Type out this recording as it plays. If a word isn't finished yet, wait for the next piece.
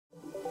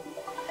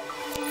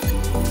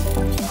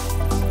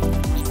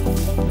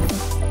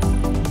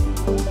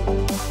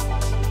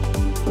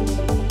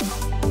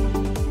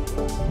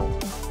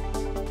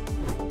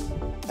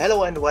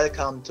and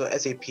welcome to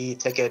SAP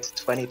TechEd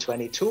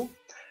 2022.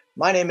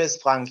 My name is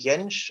Frank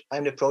Jentsch.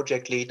 I'm the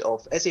project lead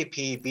of SAP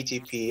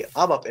BTP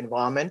ABAP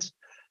environment.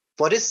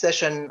 For this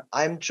session,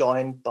 I'm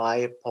joined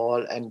by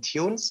Paul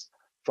Antunes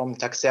from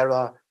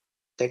Taxera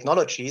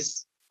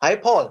Technologies. Hi,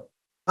 Paul.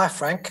 Hi,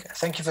 Frank.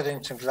 Thank you for the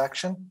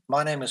introduction.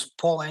 My name is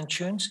Paul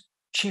Antunes,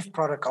 Chief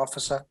Product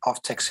Officer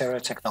of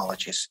Taxera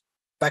Technologies.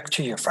 Back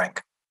to you,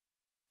 Frank.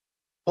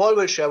 Paul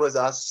will share with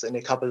us in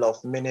a couple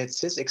of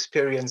minutes his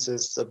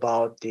experiences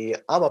about the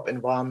ABAP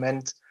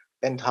environment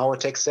and how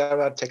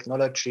Taxera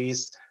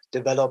Technologies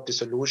developed the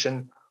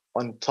solution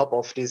on top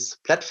of this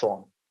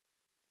platform.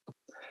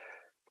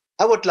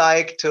 I would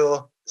like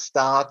to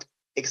start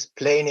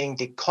explaining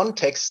the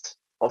context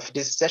of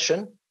this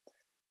session.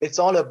 It's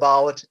all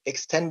about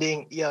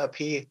extending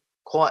ERP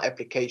core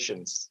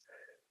applications.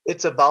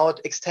 It's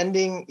about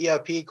extending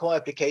ERP core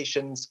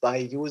applications by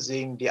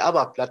using the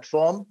ABAP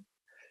platform.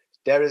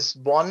 There is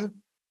one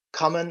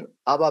common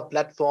ABAP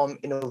platform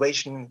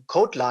innovation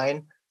code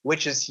line,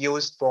 which is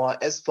used for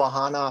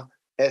S/4HANA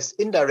as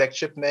indirect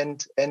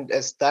shipment and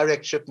as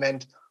direct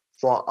shipment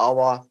for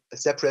our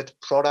separate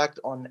product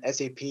on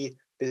SAP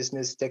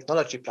Business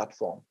Technology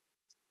Platform.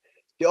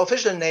 The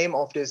official name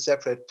of this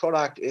separate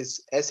product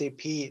is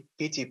SAP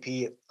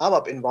BTP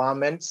ABAP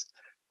environments,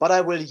 but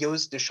I will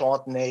use the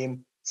short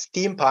name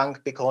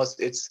Steampunk because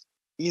it's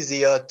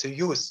easier to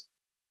use.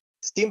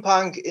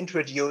 Steampunk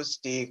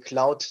introduced the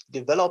cloud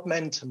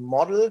development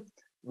model,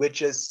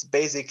 which is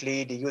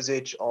basically the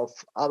usage of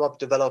ABAP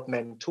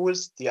development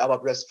tools, the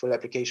ABAP RESTful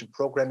application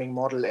programming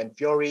model and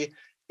Fiori,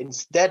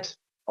 instead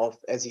of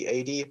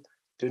SEAD,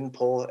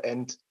 DynPro,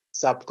 and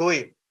SAP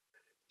GUI.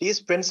 These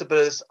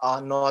principles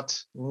are not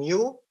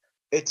new.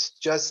 It's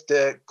just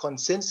a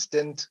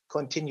consistent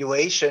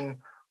continuation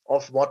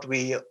of what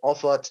we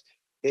offered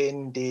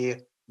in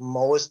the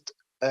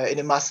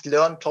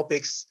must-learn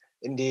topics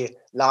in the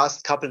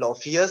last couple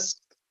of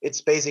years. It's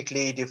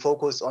basically the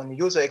focus on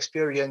user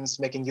experience,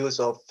 making use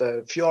of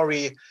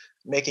Fiori,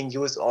 making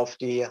use of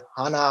the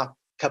HANA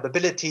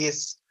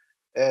capabilities,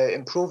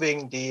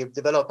 improving the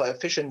developer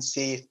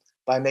efficiency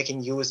by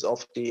making use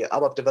of the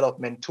ABAP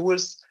development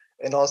tools,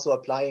 and also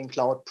applying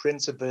cloud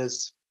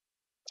principles,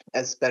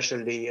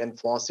 especially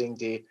enforcing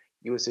the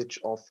usage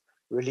of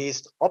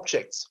released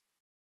objects.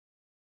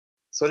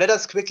 So let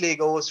us quickly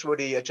go through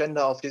the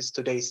agenda of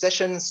today's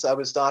sessions. I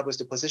will start with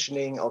the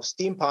positioning of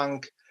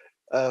Steampunk,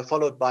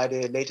 followed by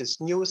the latest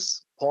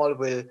news. Paul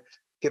will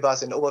give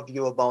us an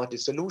overview about the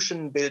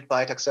solution built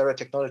by Taxera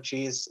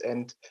Technologies.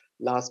 And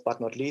last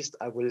but not least,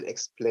 I will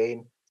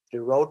explain the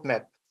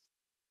roadmap.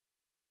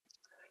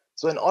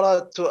 So in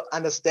order to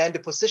understand the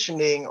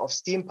positioning of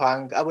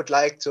Steampunk, I would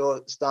like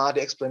to start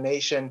the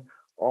explanation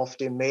of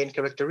the main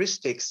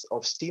characteristics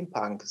of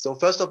Steampunk. So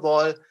first of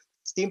all,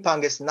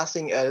 Steampunk is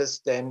nothing else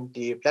than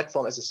the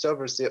platform as a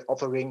service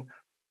offering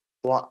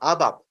for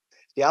ABAP.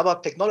 The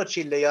ABAP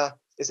technology layer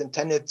is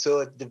intended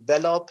to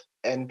develop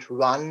and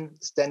run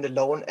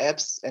standalone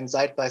apps and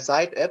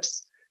side-by-side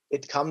apps.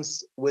 It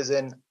comes with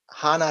an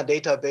HANA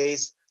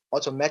database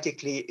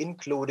automatically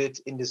included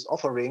in this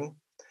offering.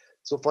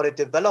 So for the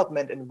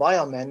development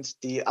environment,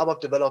 the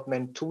ABAP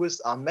development tools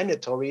are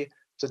mandatory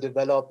to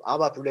develop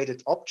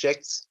ABAP-related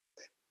objects.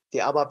 The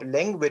ABAP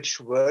language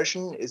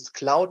version is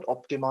cloud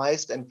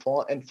optimized and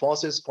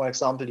enforces, for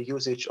example, the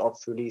usage of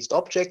released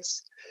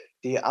objects.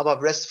 The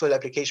ABAP RESTful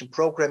application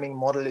programming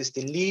model is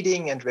the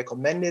leading and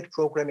recommended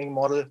programming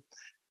model.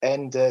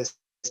 And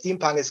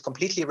Steampunk is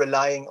completely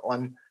relying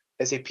on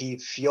SAP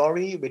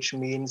Fiori, which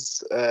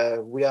means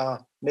we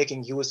are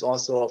making use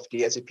also of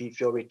the SAP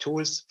Fiori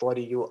tools for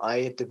the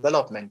UI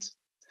development.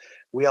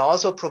 We are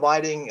also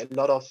providing a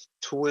lot of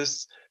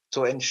tools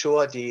to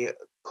ensure the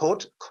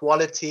code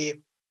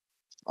quality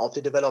of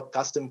the developed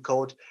custom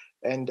code,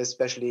 and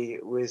especially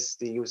with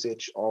the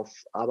usage of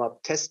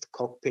ABAP Test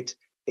Cockpit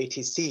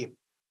ATC.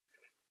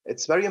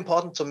 It's very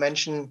important to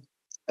mention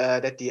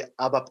that the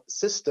ABAP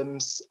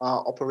systems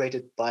are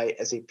operated by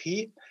SAP.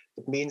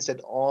 It means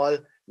that all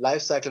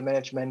lifecycle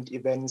management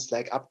events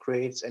like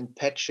upgrades and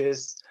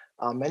patches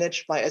are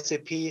managed by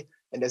SAP,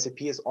 and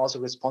SAP is also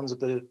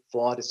responsible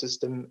for the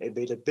system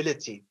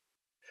availability.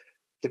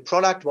 The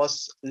product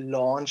was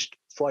launched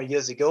 4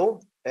 years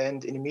ago,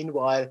 and in the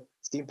meanwhile,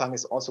 Steampunk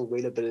is also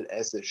available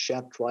as a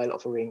shared trial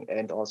offering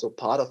and also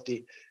part of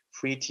the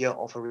free tier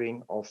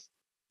offering of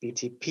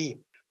BTP.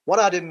 What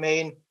are the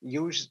main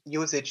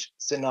usage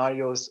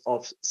scenarios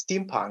of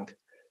Steampunk?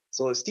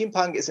 So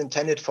Steampunk is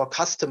intended for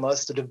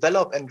customers to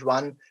develop and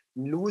run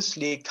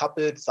loosely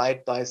coupled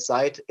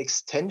side-by-side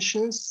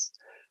extensions.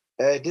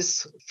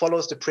 This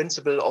follows the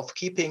principle of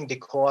keeping the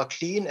core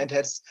clean and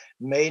has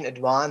main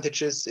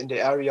advantages in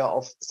the area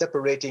of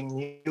separating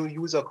new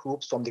user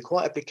groups from the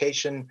core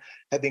application,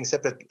 having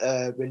separate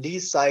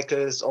release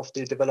cycles of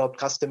the developed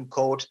custom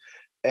code,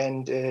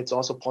 and it's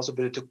also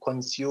possible to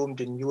consume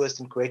the newest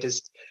and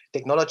greatest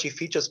technology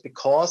features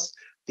because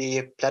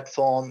the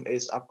platform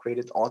is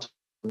upgraded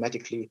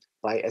automatically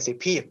by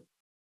SAP.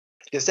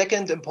 The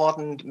second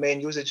important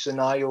main usage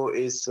scenario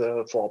is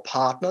for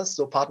partners.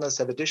 So partners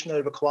have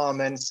additional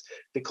requirements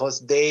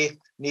because they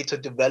need to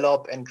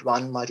develop and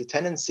run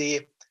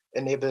multi-tenancy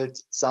enabled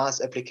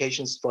SaaS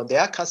applications for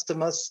their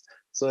customers.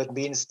 So it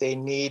means they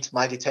need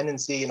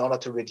multi-tenancy in order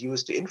to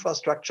reduce the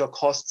infrastructure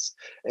costs,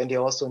 and they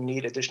also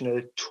need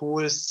additional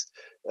tools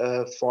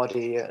for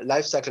the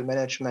lifecycle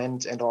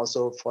management and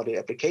also for the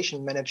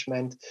application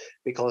management,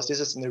 because this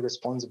is the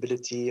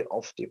responsibility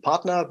of the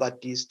partner,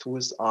 but these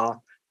tools are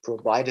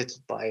provided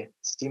by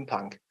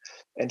Steampunk.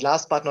 And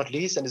last but not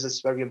least, and this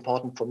is very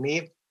important for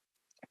me,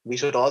 we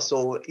should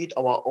also eat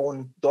our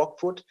own dog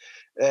food,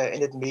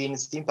 and it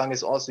means Steampunk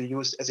is also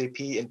used SAP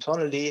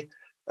internally,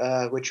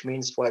 which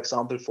means, for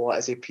example, for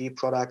SAP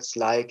products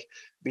like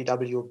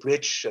BW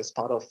Bridge as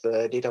part of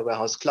Data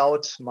Warehouse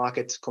Cloud,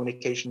 Market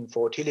Communication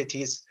for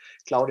Utilities,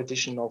 Cloud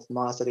Edition of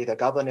Master Data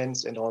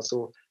Governance, and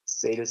also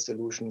Sales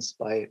Solutions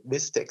by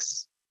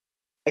Vistex.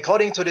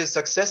 According to the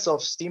success of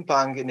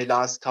Steampunk in the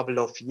last couple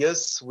of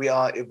years, we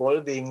are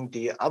evolving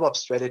the ABAP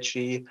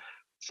strategy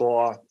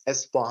for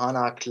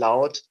S/4HANA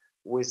Cloud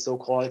with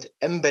so-called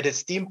embedded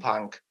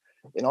Steampunk.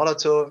 In order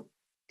to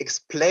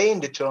explain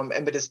the term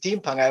embedded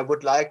Steampunk, I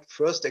would like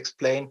first to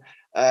explain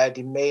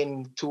the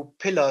main two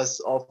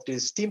pillars of the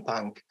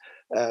Steampunk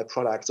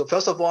product. So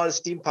first of all,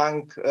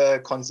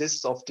 Steampunk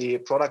consists of the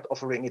product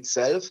offering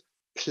itself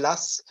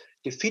plus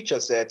the feature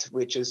set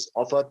which is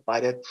offered by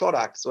that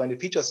product. So, and the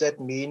feature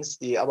set means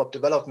the ABAP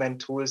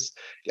development tools,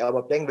 the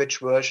ABAP language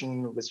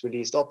version with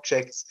released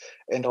objects,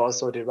 and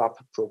also the RAP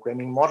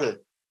programming model.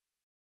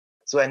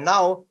 So, and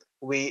now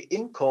we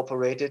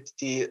incorporated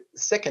the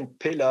second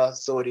pillar,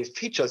 so the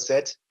feature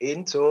set,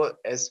 into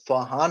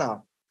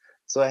S/4HANA.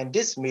 So, and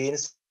this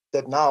means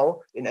that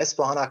now in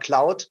S/4HANA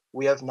Cloud,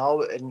 we have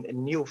now a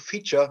new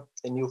feature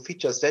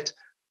set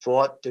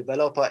for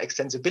developer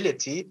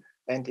extensibility,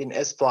 and in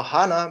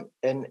S/4HANA,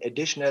 an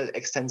additional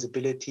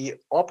extensibility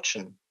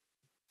option.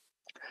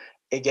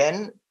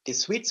 Again, the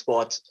sweet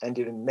spot and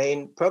the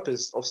main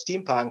purpose of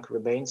Steampunk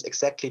remains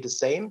exactly the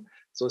same.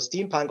 So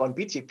Steampunk on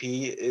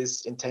BTP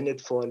is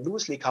intended for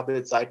loosely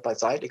coupled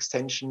side-by-side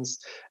extensions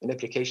and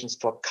applications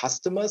for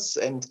customers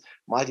and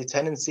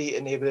multi-tenancy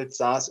enabled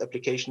SaaS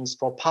applications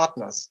for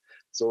partners.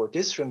 So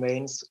this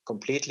remains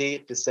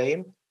completely the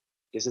same.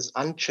 This is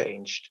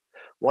unchanged.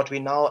 What we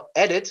now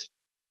added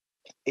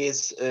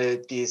is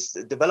this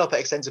developer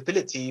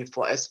extensibility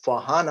for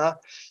S/4HANA,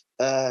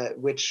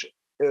 which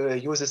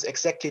uses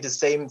exactly the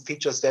same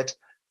feature set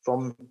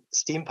from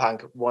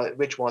Steampunk,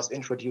 which was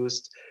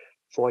introduced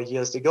 4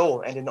 years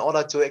ago. And in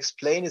order to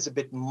explain this a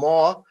bit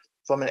more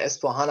from an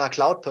S/4HANA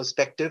Cloud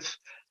perspective,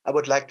 I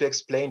would like to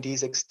explain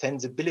these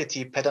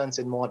extensibility patterns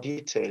in more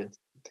detail.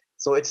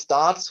 So it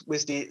starts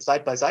with the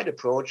side-by-side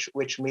approach,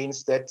 which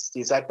means that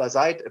the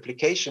side-by-side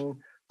application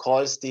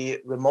calls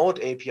the remote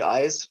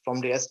APIs from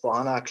the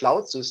S/4HANA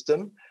Cloud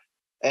system.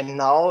 And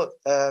now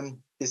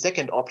the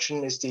second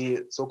option is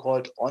the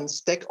so-called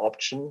on-stack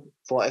option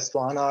for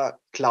S/4HANA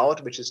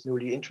Cloud, which is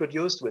newly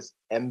introduced with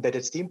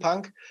embedded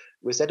Steampunk.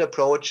 With that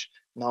approach,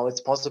 now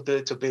it's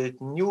possible to build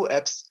new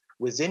apps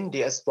within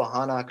the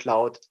S/4HANA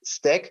Cloud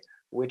stack,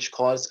 which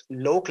calls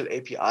local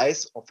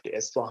APIs of the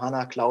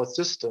S/4HANA Cloud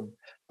system.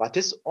 But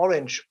this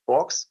orange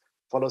box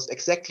follows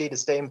exactly the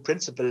same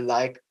principle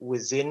like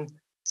within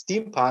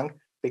Steampunk,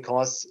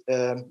 because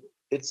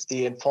it's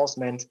the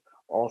enforcement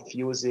of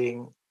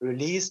using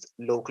released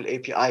local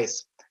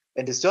APIs.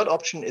 And the third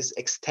option is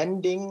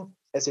extending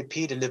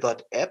SAP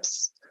delivered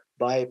apps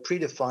by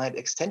predefined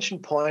extension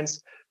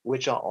points,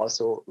 which are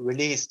also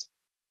released.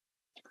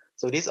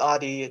 So these are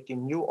the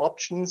new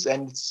options,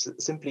 and it's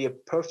simply a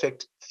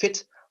perfect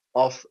fit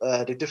of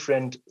the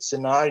different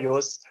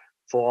scenarios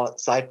for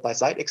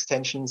side-by-side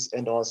extensions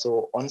and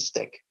also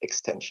on-stack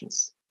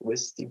extensions with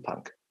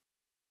Steampunk.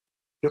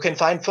 You can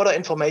find further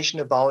information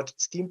about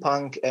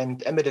Steampunk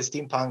and embedded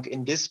Steampunk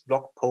in this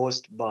blog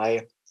post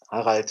by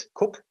Harald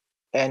Cook.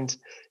 And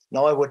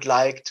now I would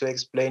like to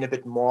explain a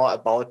bit more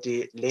about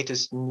the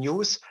latest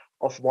news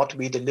of what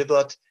we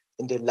delivered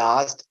in the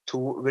last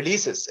 2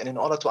 releases. And in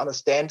order to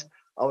understand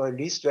our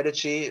release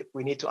strategy,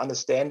 we need to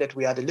understand that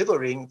we are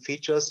delivering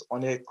features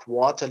on a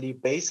quarterly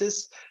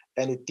basis,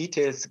 and a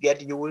detailed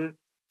schedule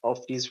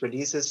of these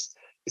releases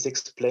is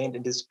explained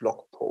in this blog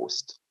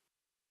post.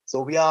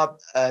 So we are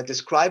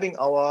describing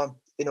our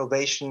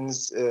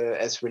innovations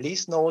as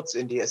release notes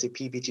in the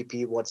SAP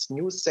BTP What's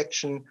New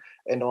section,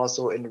 and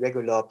also in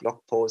regular blog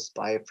posts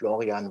by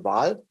Florian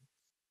Wahl.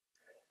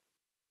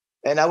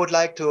 And I would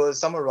like to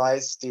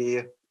summarize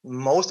the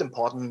most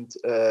important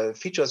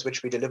features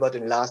which we delivered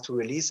in the last 2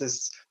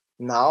 releases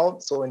now.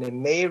 So in the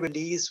May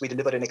release, we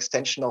delivered an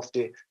extension of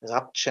the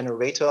RAP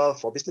generator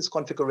for business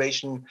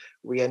configuration.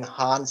 We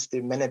enhanced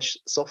the managed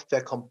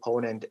software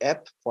component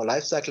app for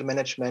lifecycle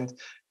management,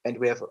 and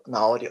we have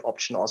now the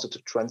option also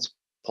to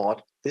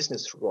transport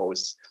business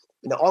roles.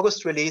 In the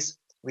August release,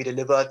 we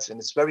delivered, and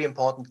it's very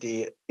important,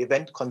 the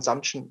event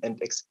consumption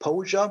and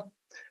exposure.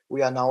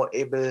 We are now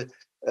able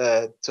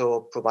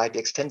to provide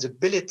the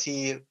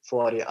extensibility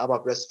for the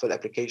ABAP RESTful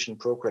application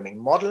programming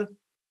model.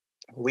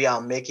 we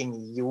are making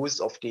use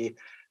of the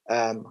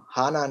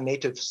HANA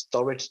native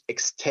storage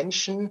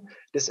extension.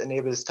 This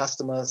enables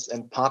customers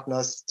and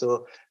partners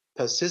to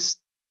persist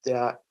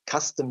their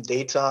custom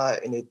data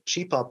in a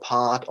cheaper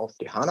part of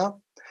the HANA.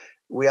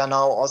 We are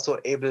now also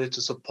able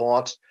to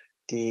support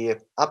the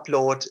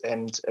upload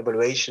and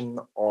evaluation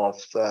of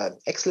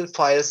Excel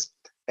files.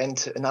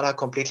 And another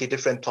completely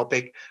different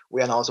topic,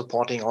 we are now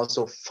supporting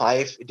also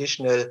 5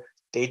 additional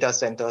data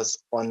centers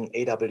on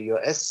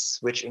AWS,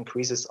 which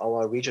increases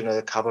our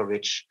regional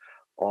coverage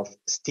of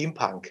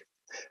Steampunk.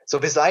 So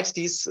besides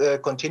these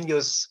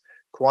continuous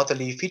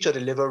quarterly feature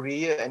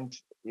delivery, and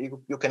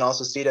you can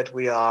also see that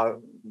we are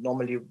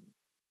normally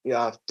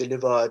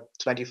deliver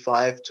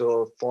 25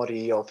 to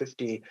 40 or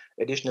 50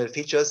 additional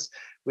features.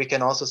 We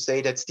can also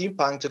say that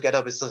Steampunk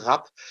together with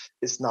RAP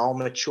is now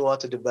mature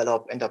to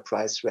develop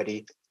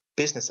enterprise-ready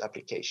business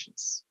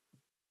applications.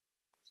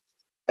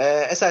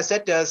 As I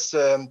said, there's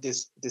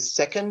this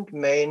second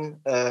main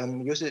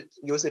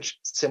usage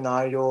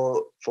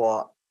scenario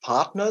for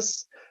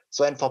partners.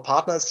 So, and for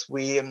partners,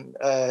 we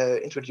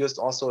introduced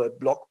also a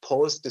blog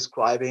post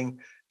describing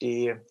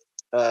the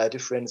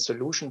different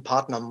solution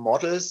partner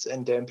models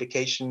and their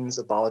implications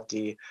about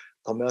the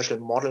commercial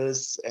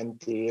models and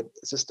the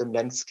system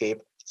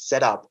landscape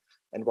setup.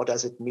 And what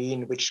does it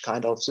mean? Which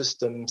kind of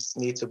systems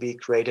need to be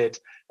created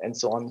and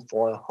so on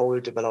for whole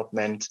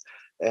development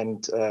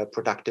and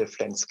productive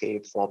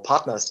landscape for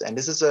partners. And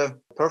this is a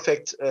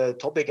perfect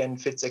topic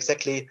and fits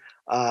exactly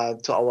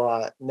to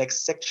our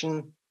next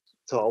section,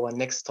 to our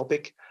next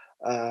topic,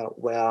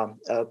 where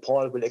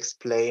Paul will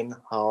explain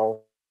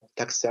how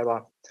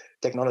Taxera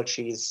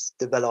Technologies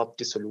developed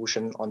the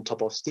solution on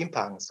top of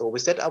Steampunk. So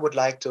with that, I would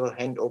like to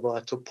hand over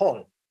to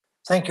Paul.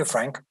 Thank you,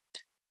 Frank,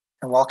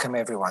 and welcome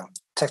everyone.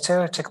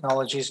 Taxera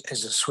Technologies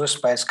is a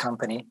Swiss-based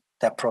company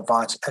that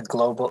provides a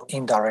global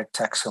indirect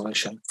tax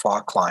solution for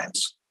our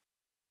clients.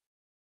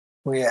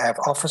 We have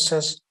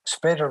offices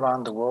spread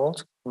around the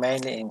world,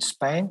 mainly in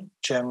Spain,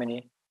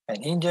 Germany,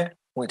 and India,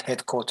 with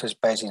headquarters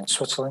based in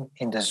Switzerland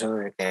in the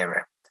Zurich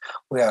area.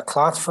 We are a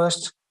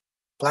cloud-first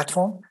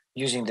platform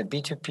using the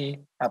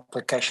BTP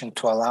application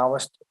to allow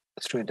us,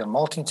 through the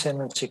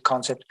multi-tenancy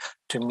concept,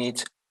 to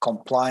meet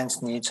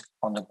compliance needs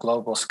on a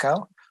global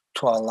scale,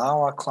 to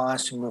allow our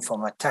clients to move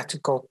from a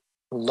tactical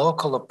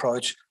local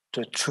approach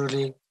to a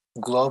truly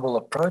global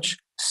approach,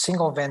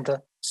 single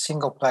vendor,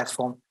 single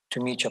platform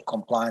to meet your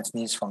compliance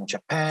needs from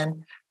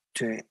Japan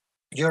to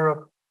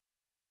Europe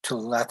to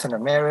Latin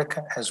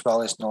America, as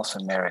well as North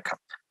America.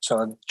 So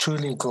a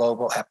truly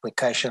global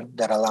application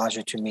that allows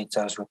you to meet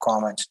those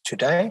requirements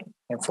today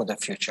and for the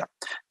future.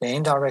 The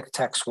indirect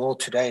tax world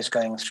today is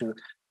going through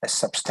a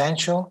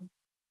substantial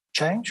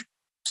change.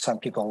 Some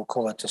people will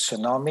call it a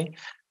tsunami,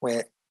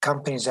 where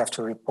companies have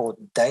to report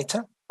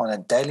data on a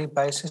daily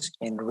basis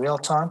in real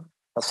time.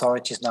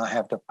 Authorities now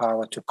have the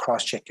power to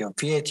cross-check your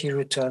VAT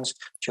returns,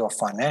 to your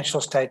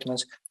financial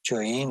statements, to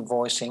your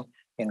invoicing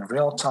in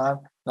real time,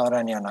 not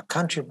only on a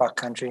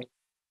country-by-country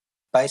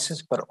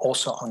basis, but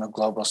also on a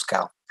global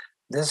scale.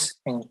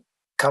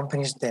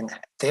 Companies then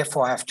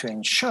therefore have to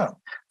ensure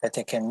that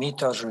they can meet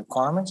those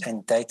requirements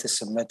and data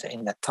submitted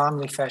in a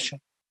timely fashion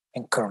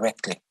and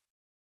correctly.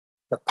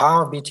 The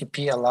power of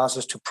BTP allows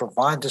us to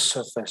provide the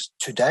service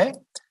today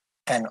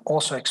and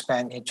also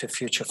expand into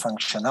future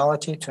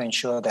functionality to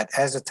ensure that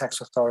as the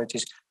tax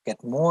authorities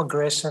get more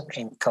aggressive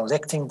in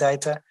collecting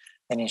data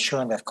and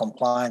ensuring that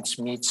compliance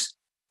meets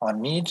our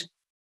need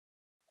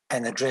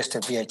and address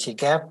the VAT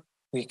gap,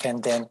 we can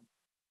then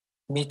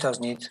meet those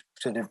needs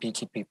through the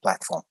BTP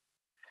platform.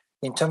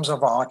 In terms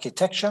of our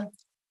architecture,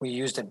 we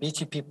use the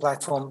BTP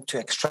platform to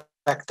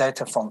extract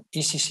data from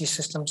ECC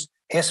systems,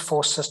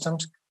 S4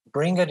 systems,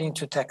 bring it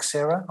into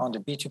Taxera on the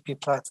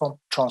BTP platform,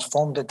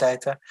 transform the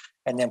data,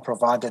 and then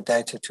provide the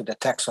data to the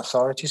tax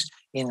authorities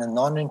in a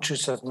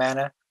non-intrusive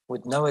manner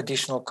with no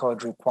additional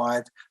code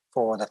required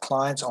for the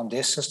clients on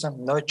their system,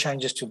 no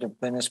changes to the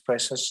business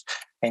process,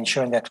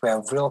 ensuring that we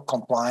have real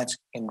compliance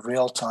in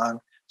real time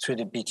through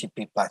the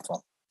BTP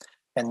platform.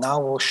 And now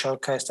we'll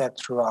showcase that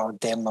through our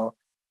demo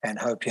and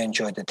hope you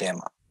enjoy the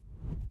demo.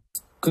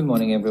 Good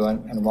morning,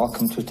 everyone, and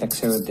welcome to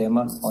Taxera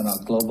demo on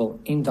our global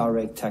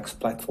indirect tax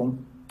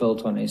platform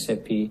built on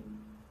SAP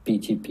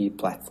BTP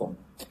platform.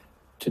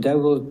 Today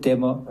we'll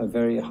demo a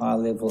very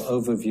high-level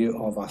overview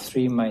of our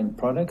 3 main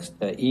products,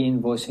 the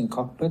e-invoicing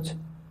cockpit,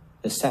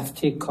 the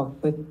SAFT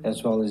cockpit,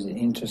 as well as the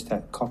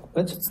Intrastat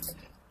cockpit.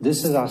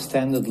 This is our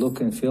standard look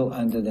and feel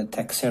under the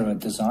Taxera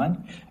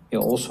design.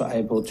 You're also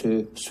able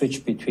to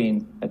switch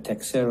between a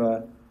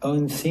Taxera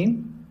own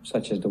theme,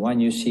 such as the one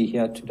you see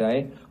here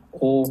today,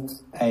 or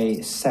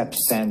a SAP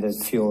standard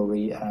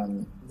Fiori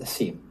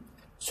theme.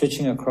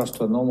 Switching across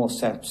to a normal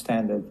SAP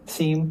standard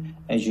theme,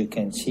 as you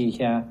can see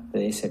here,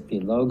 the SAP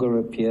logo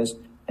appears,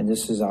 and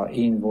this is our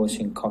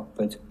e-invoicing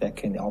cockpit that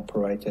can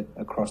operate it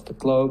across the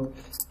globe,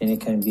 and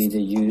it can be either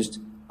used,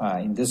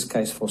 in this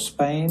case, for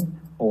Spain,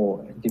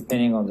 or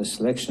depending on the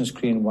selection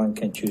screen, one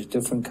can choose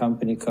different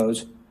company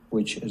codes,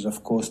 which is,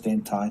 of course,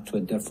 then tied to a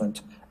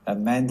different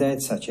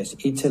mandate, such as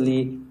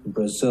Italy,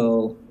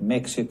 Brazil,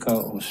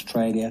 Mexico,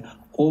 Australia,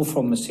 all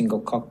from a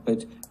single cockpit,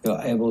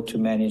 you're able to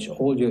manage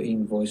all your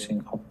invoicing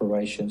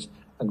operations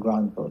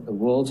around the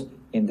world.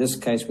 In this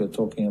case, we're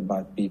talking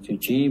about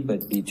B2G, but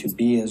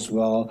B2B as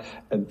well,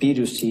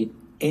 B2C,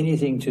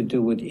 anything to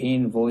do with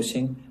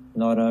invoicing.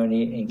 Not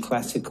only in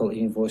classical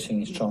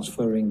invoicing is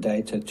transferring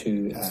data to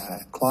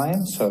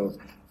clients, so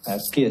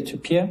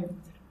peer-to-peer,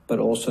 but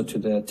also to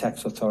the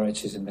tax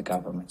authorities and the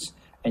governments.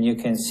 And you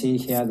can see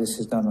here, this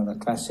is done on a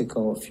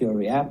classical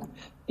Fiori app.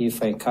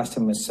 If a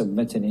customer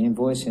submits an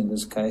invoice, in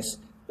this case,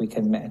 we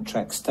can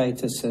track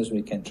statuses,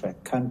 we can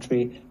track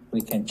country,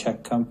 we can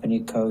check company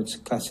codes,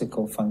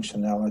 classical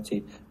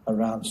functionality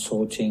around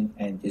sorting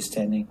and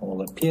distending all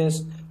the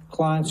peers.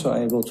 Clients are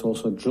able to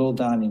also drill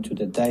down into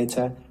the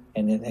data,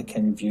 and then they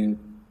can view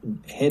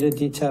header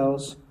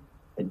details,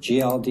 the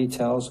GL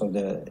details or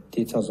the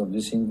details of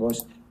this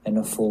invoice, and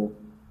a full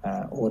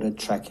order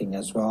tracking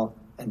as well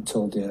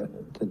until the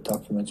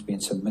document's been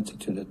submitted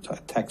to the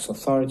tax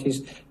authorities.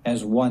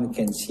 As one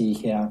can see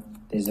here,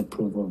 there's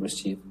approval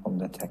received from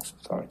the tax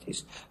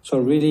authorities. So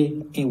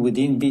really,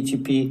 within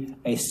BTP,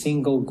 a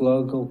single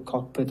global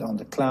cockpit on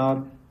the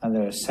cloud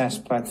under a SaaS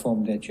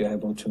platform that you're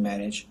able to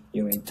manage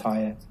your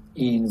entire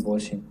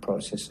e-invoicing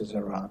processes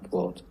around the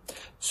world.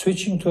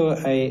 Switching to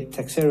a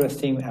Taxera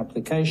theme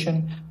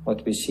application,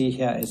 what we see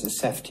here is a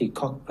SAP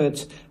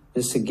cockpit.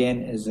 This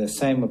again is the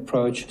same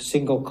approach,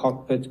 single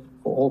cockpit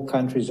for all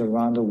countries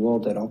around the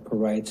world that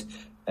operate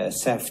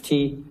SAP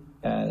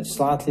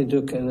slightly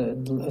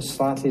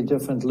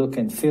different look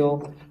and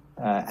feel,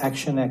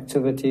 action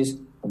activities,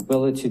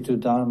 ability to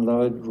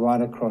download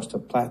right across the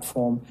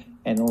platform,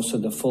 and also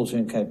the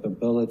filtering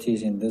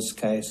capabilities, in this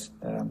case,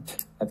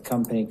 at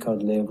company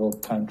code level,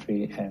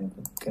 country,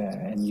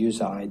 and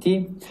user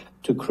ID.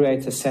 To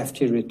create a SAP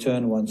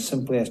return, one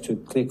simply has to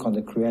click on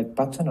the Create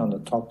button on the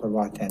top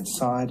right-hand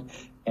side,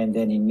 and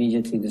then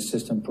immediately the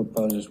system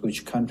proposes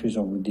which countries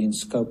are within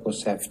scope of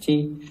SAP.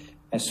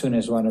 As soon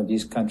as one of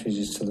these countries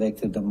is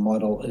selected, the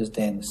model is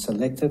then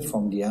selected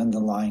from the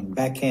underlying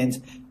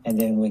backend, and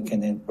then we can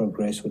then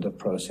progress with the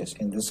process.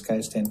 In this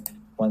case, then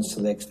one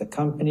selects the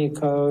company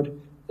code,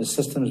 the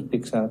system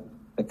picks up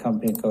the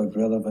company code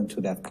relevant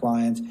to that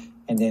client,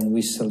 and then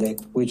we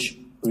select which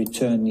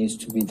return needs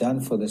to be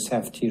done for the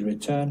SAP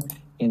return.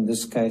 In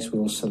this case, we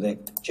will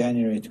select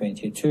January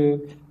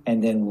 22,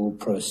 and then we'll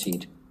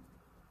proceed.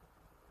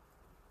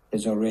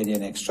 There's already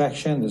an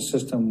extraction. The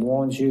system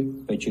warns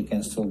you, but you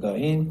can still go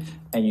in,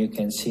 and you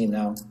can see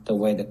now the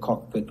way the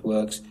cockpit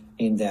works,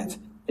 in that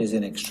there's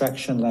an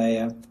extraction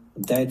layer,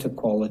 data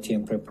quality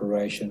and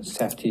preparation,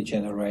 SAP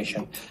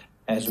generation,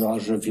 as well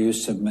as review,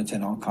 submit,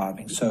 and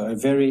archiving. So a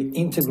very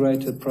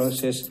integrated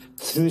process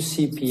through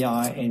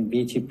CPI and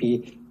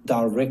BTP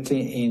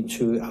directly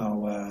into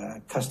our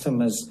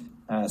customers'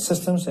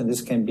 systems, and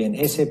this can be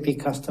an SAP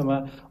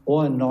customer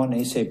or a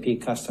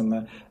non-SAP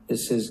customer.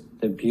 This is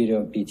the beauty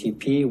of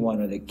BTP,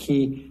 one of the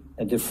key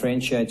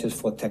differentiators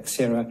for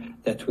Taxera,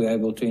 that we're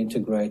able to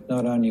integrate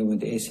not only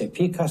with the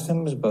SAP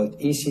customers, both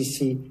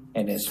ECC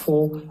and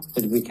S4,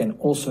 but we can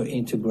also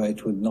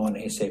integrate with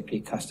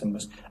non-SAP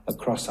customers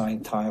across our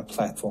entire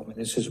platform. And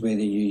this is whether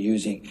you're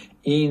using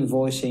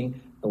e-invoicing,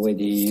 or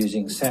whether you're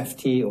using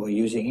SAP or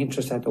using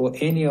Intrastat or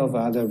any of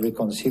other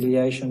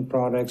reconciliation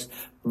products,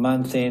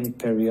 month-end,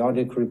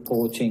 periodic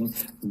reporting,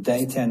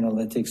 data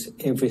analytics,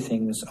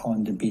 everything is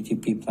on the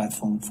BTP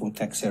platform for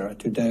Taxera.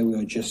 Today, we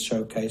are just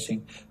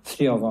showcasing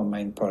 3 of our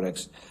main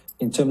products.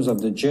 In terms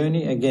of the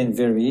journey, again,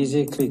 very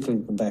easy. Click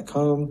back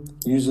home.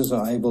 Users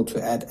are able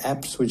to add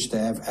apps which they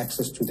have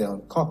access to their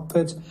own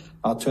cockpit.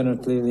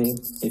 Alternatively,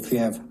 if you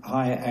have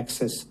higher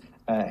access,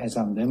 as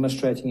I'm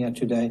demonstrating here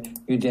today,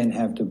 you then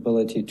have the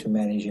ability to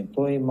manage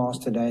employee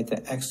master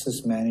data,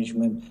 access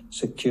management,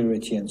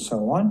 security, and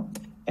so on.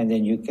 And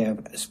then you can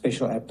have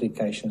special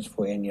applications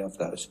for any of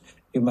those.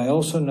 You may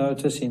also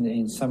notice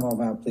in some of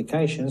our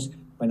applications,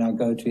 when I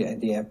go to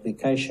the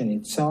application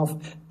itself,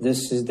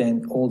 this is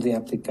then all the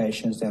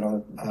applications that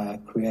are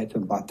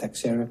created by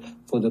Taxera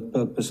for the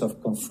purpose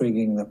of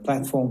configuring the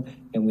platform.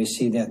 And we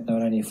see that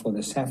not only for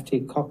the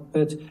SAP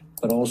cockpit,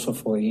 but also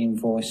for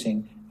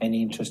invoicing and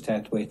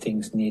Intrastat, where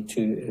things need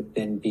to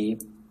then be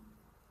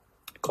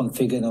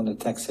configured on the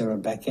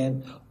Taxera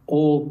backend,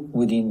 all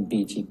within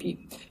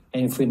BTP.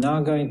 And if we're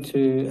now going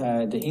to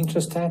the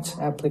Intrastat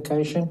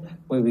application,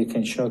 where we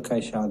can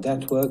showcase how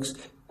that works,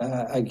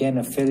 again,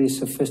 a fairly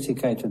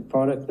sophisticated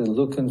product. The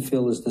look and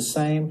feel is the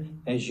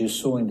same as you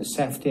saw in the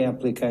SAP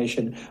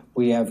application.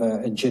 We have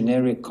a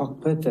generic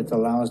cockpit that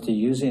allows the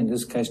user, in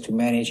this case, to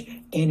manage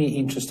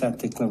any Intrastat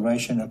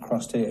declaration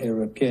across the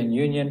European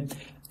Union.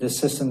 The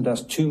system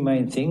does 2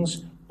 main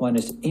things. One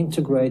is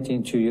integrate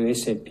into your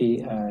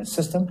SAP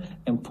system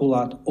and pull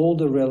out all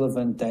the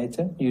relevant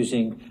data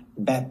using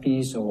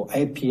BAPIs or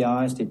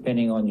APIs,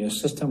 depending on your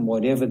system.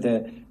 Whatever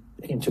the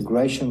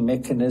integration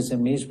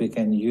mechanism is, we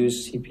can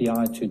use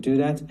CPI to do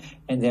that.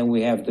 And then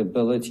we have the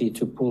ability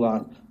to pull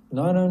out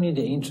not only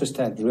the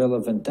Intrastat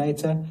relevant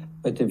data,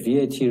 but the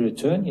VAT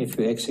return. If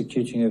you're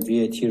executing a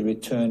VAT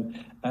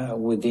return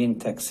within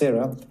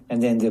Taxera,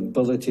 and then the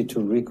ability to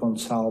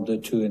reconcile the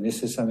two. And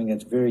this is something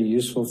that's very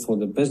useful for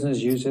the business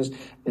users,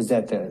 is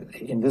that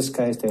in this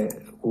case,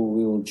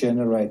 we will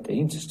generate the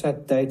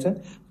Interstat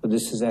data. So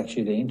this is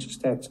actually the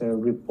Interstat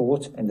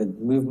report and the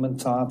movement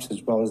types,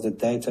 as well as the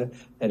data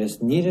that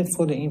is needed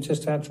for the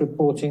Interstat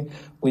reporting.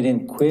 We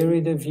then query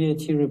the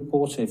VAT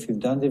report. So if you've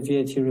done the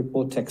VAT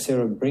report,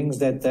 Taxera brings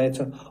that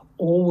data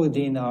all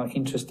within our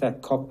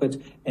Interstat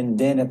cockpit, and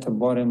then at the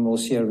bottom we'll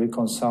see a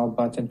reconcile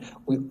button.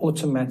 We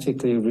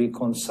automatically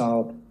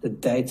reconcile the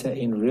data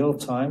in real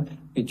time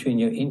between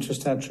your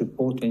Interstat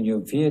report and your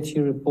VAT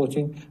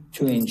reporting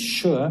to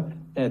ensure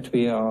that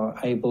we are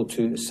able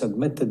to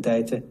submit the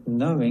data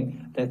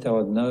knowing that there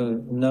are no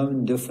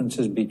known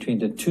differences between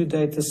the two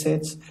data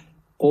sets,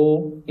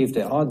 or if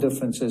there are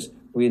differences,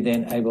 we're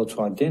then able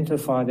to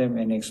identify them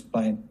and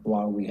explain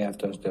why we have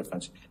those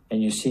differences.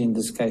 And you see in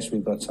this case,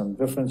 we've got some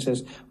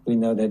differences. We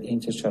know that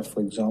Interstat,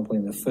 for example,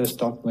 in the first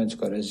document's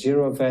got a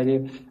 0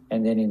 value,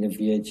 and then in the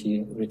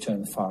VAT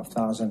return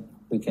 5,000.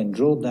 We can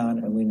drill down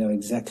and we know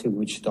exactly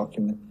which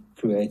document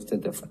creates the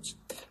difference.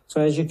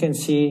 So as you can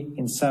see,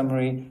 in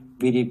summary,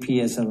 BDP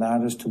has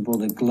allowed us to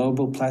build a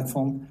global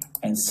platform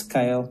and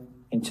scale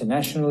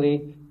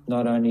internationally,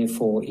 not only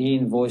for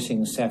e-invoicing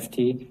and SAFT.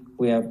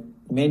 We have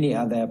many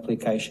other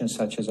applications,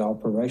 such as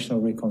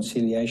operational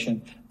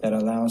reconciliation, that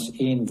allows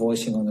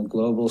e-invoicing on a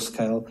global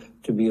scale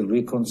to be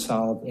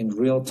reconciled in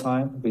real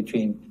time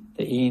between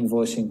the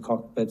e-invoicing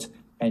cockpit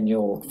and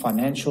your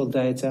financial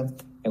data.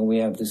 And we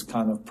have this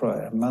kind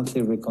of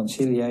monthly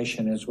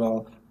reconciliation as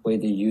well, where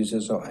the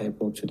users are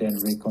able to then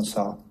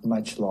reconcile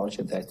much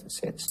larger data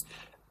sets.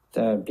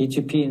 The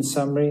BTP, in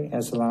summary,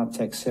 has allowed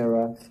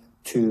Taxera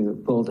to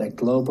build a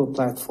global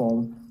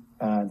platform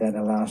that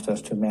allows us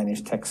to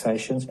manage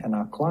taxations, and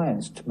our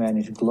clients to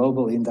manage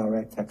global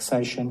indirect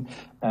taxation.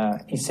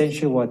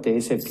 Essentially what the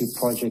SAP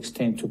projects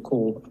tend to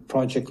call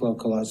project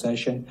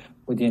localization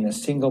within a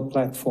single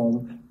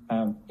platform,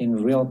 in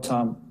real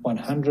time,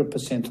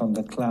 100% on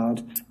the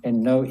cloud,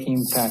 and no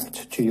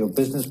impact to your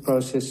business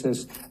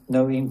processes,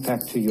 no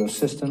impact to your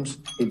systems.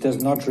 It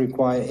does not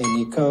require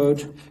any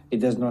code. It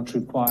does not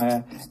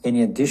require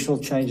any additional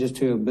changes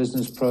to your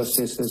business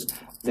processes.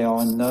 There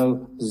are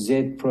no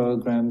Z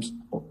programs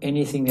or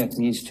anything that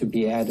needs to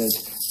be added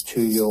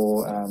to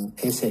your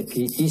SAP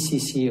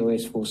ECC or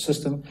S4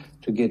 system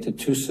to get the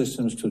two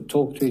systems to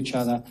talk to each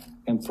other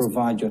and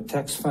provide your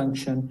tax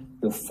function,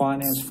 your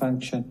finance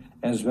function,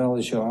 as well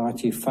as your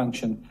IT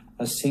function,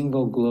 a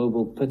single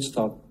global pit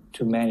stop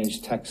to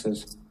manage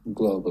taxes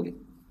globally.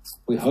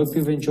 We hope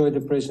you've enjoyed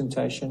the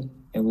presentation,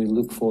 and we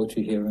look forward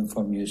to hearing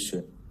from you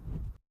soon.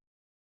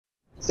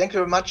 Thank you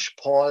very much,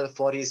 Paul,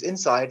 for these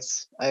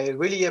insights. I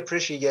really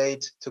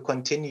appreciate to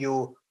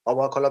continue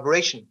our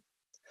collaboration.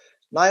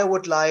 Now I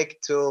would like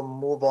to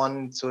move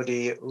on to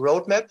the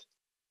roadmap,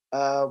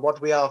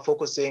 what we are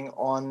focusing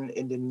on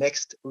in the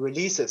next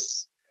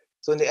releases.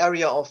 So in the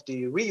area of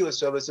the reuse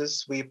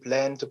services, we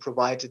plan to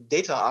provide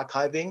data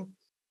archiving,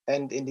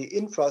 and in the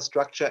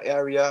infrastructure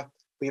area,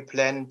 we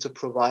plan to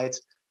provide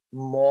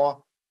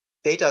more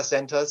data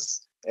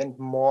centers and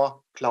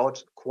more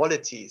cloud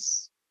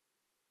qualities.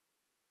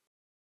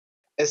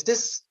 As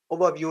this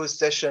overview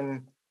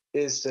session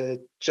is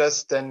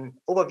just an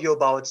overview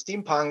about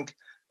Steampunk,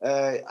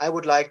 I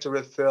would like to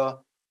refer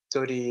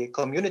to the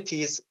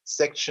communities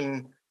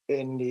section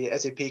in the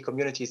SAP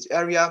communities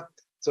area.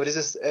 So this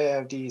is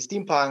the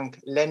Steampunk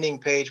landing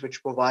page,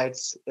 which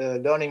provides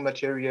learning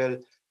material,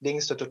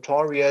 links to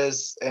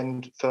tutorials,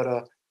 and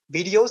further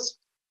videos.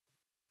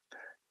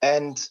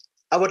 And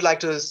I would like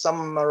to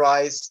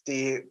summarize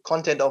the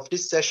content of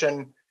this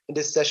session. In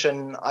this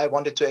session, I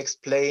wanted to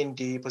explain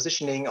the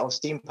positioning of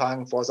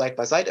Steampunk for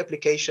side-by-side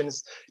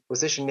applications,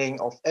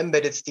 positioning of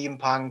embedded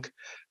Steampunk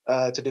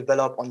to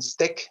develop on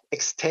stack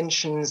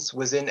extensions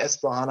within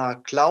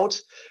S/4HANA Cloud,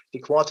 the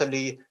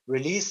quarterly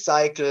release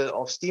cycle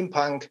of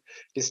Steampunk,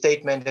 the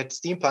statement that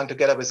Steampunk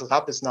together with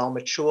RAP is now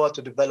mature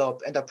to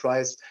develop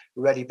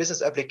enterprise-ready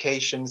business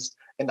applications,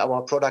 and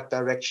our product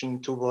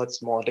direction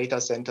towards more data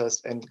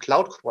centers and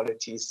cloud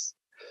qualities.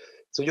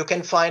 So you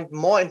can find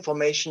more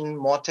information,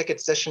 more TechEd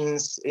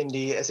sessions in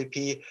the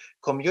SAP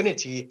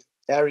community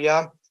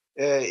area,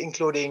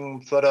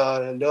 including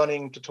further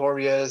learning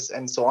tutorials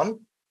and so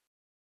on.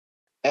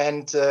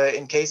 And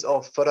in case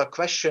of further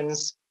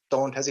questions,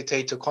 don't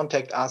hesitate to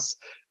contact us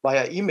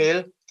via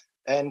email.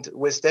 And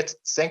with that,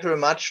 thank you very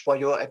much for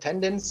your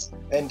attendance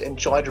and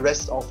enjoy the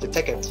rest of the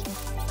TechEd.